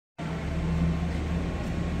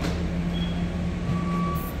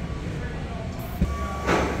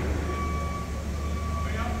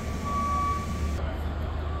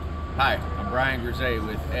Hi, I'm Brian Grisey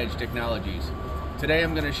with Edge Technologies. Today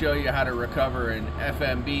I'm going to show you how to recover an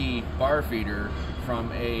FMB bar feeder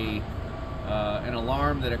from an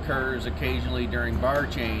alarm that occurs occasionally during bar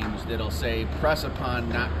change that'll say press upon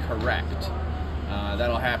not correct.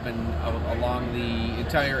 That'll happen along the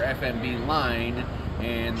entire FMB line,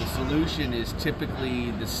 and the solution is typically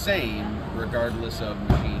the same regardless of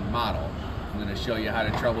machine model. I'm going to show you how to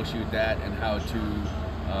troubleshoot that and how to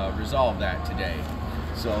resolve that today.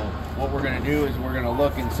 So what we're going to do is we're going to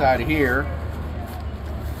look inside of here,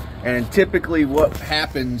 and typically what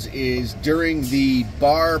happens is during the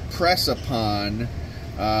bar press upon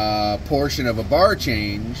portion of a bar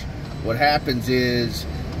change, what happens is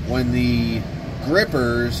when the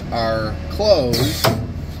grippers are closed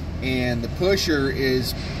and the pusher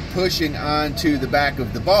is pushing onto the back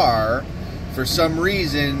of the bar, for some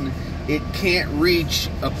reason it can't reach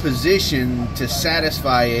a position to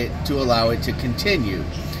satisfy it to allow it to continue.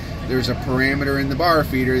 There's a parameter in the bar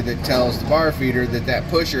feeder that tells the bar feeder that that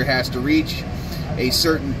pusher has to reach a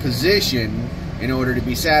certain position in order to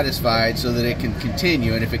be satisfied so that it can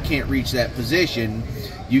continue, and if it can't reach that position,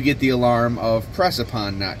 you get the alarm of press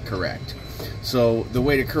upon not correct. So the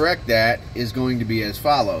way to correct that is going to be as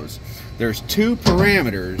follows. There's two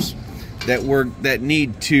parameters that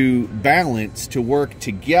need to balance to work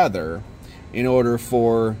together in order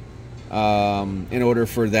for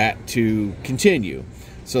that to continue.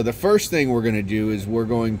 So the first thing we're going to do is we're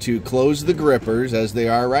going to close the grippers as they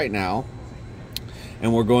are right now,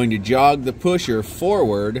 and we're going to jog the pusher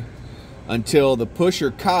forward until the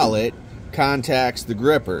pusher collet contacts the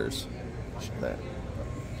grippers.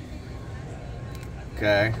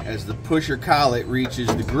 Okay, as the pusher collet reaches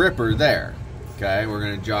the gripper there. Okay, we're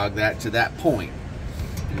going to jog that to that point.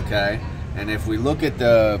 Okay, and if we look at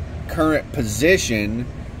the current position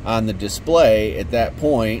on the display at that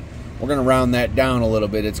point, we're going to round that down a little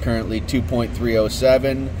bit. It's currently 2.307.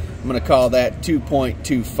 I'm going to call that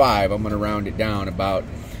 2.25. I'm going to round it down about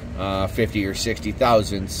 50 or 60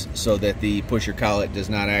 thousandths so that the pusher collet does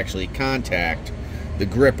not actually contact the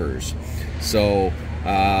grippers. So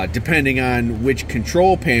depending on which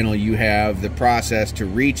control panel you have, the process to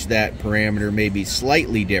reach that parameter may be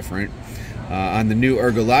slightly different. On the new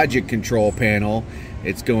Ergologic control panel,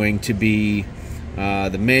 it's going to be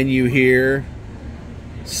the menu here,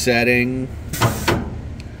 setting,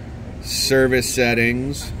 service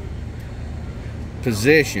settings,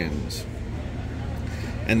 positions.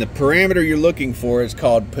 And the parameter you're looking for is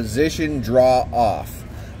called position draw off.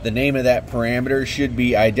 The name of that parameter should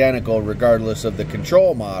be identical regardless of the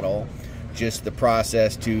control model, just the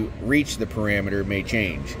process to reach the parameter may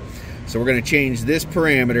change. So we're going to change this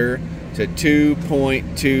parameter to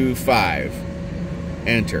 2.25.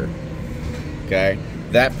 Enter. Okay,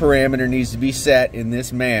 that parameter needs to be set in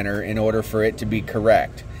this manner in order for it to be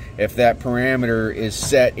correct. If that parameter is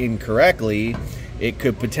set incorrectly, it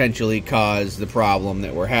could potentially cause the problem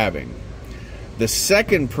that we're having. The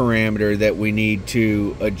second parameter that we need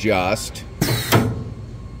to adjust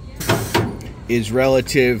is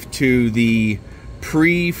relative to the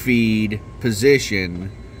pre-feed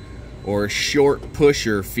position or short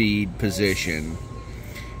pusher feed position.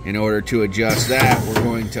 In order to adjust that, we're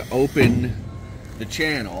going to open the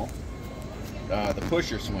channel, the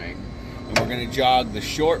pusher swing, and we're going to jog the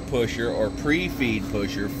short pusher or pre-feed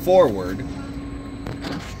pusher forward,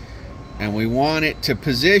 and we want it to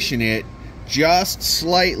position it just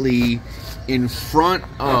slightly in front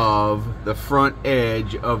of the front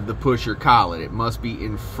edge of the pusher collet. It must be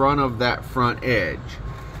in front of that front edge.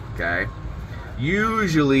 Okay,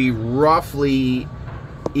 usually roughly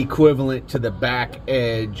equivalent to the back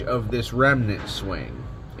edge of this remnant swing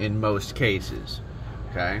in most cases.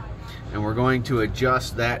 Okay, and we're going to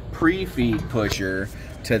adjust that pre-feed pusher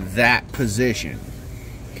to that position.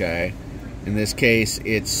 Okay, in this case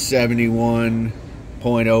it's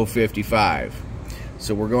 71.055.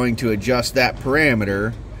 So we're going to adjust that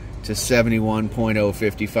parameter to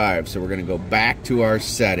 71.055. So we're going to go back to our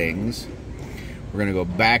settings. We're going to go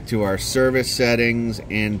back to our service settings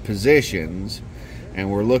and positions, and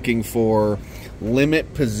we're looking for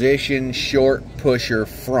limit position short pusher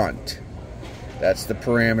front. That's the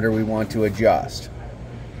parameter we want to adjust.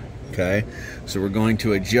 Okay, so we're going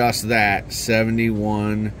to adjust that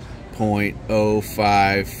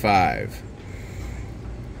 71.055.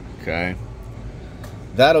 Okay,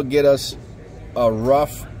 that'll get us a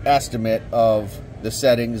rough estimate of the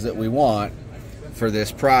settings that we want for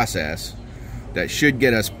this process. That should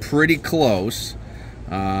get us pretty close.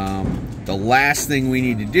 The last thing we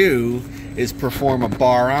need to do is perform a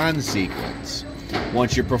bar on sequence.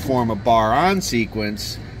 Once you perform a bar on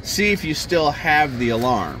sequence, see if you still have the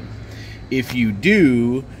alarm. If you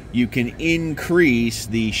do, you can increase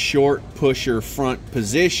the short pusher front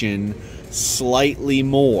position slightly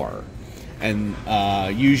more, and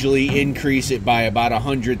usually increase it by about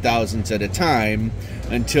 100 thousandths at a time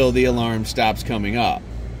until the alarm stops coming up.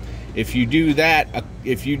 If you do that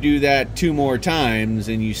 2 more times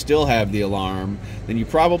and you still have the alarm, then you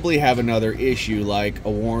probably have another issue like a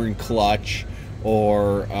worn clutch,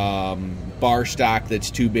 or bar stock that's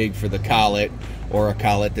too big for the collet, or a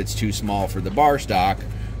collet that's too small for the bar stock,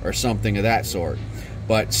 or something of that sort.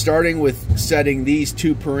 But starting with setting these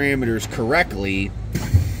 2 parameters correctly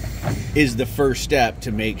is the first step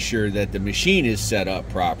to make sure that the machine is set up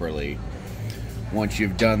properly. Once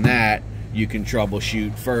you've done that, you can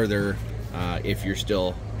troubleshoot further if you're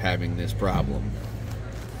still having this problem.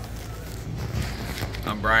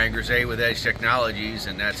 I'm Brian Grisey with Edge Technologies,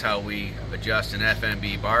 and that's how we adjust an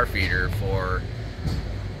FMB bar feeder for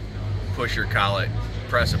pusher collet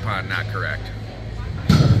press upon not correct.